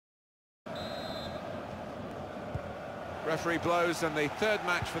Referee blows, and the third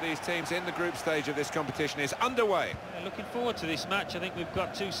match for these teams in the group stage of this competition is underway. Yeah, looking forward to this match. I think we've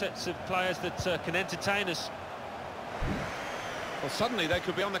got two sets of players that can entertain us. Well, suddenly they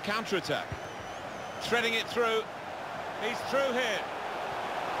could be on the counter-attack. Threading it through. He's through here.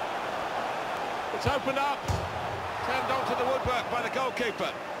 It's opened up. Turned onto the woodwork by the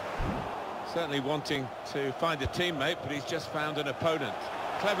goalkeeper. Certainly wanting to find a teammate, but he's just found an opponent.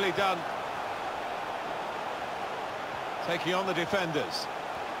 Cleverly done. Taking on the defenders.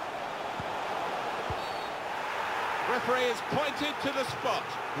 Referee is pointed to the spot.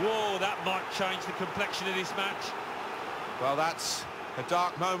 Whoa, that might change the complexion of this match. Well, that's a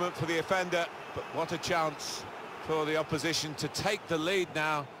dark moment for the offender, but what a chance for the opposition to take the lead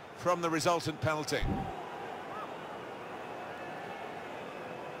now from the resultant penalty.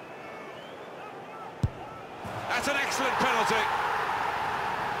 That's an excellent penalty.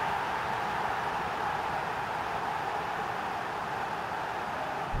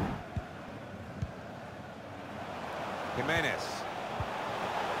 Jimenez.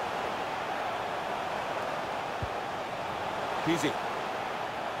 Pizzi.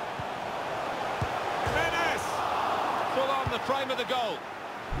 Jimenez! Full on the frame of the goal.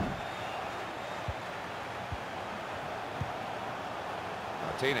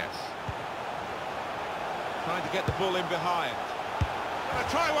 Martinez. Trying to get the ball in behind. Gonna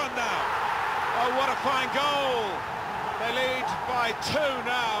try one now. Oh, what a fine goal. They lead by 2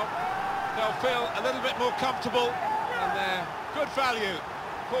 now. They'll feel a little bit more comfortable, and they're good value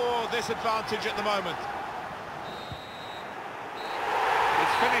for this advantage at the moment.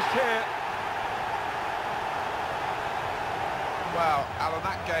 It's finished here. Wow, Alan,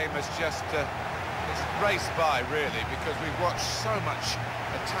 that game has just it's raced by, really, because we've watched so much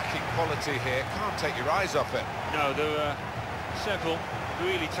attacking quality here. Can't take your eyes off it. No, there are several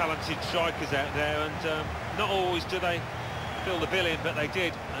really talented strikers out there, and not always do they fill the bill in, but they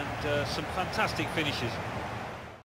did, and some fantastic finishes.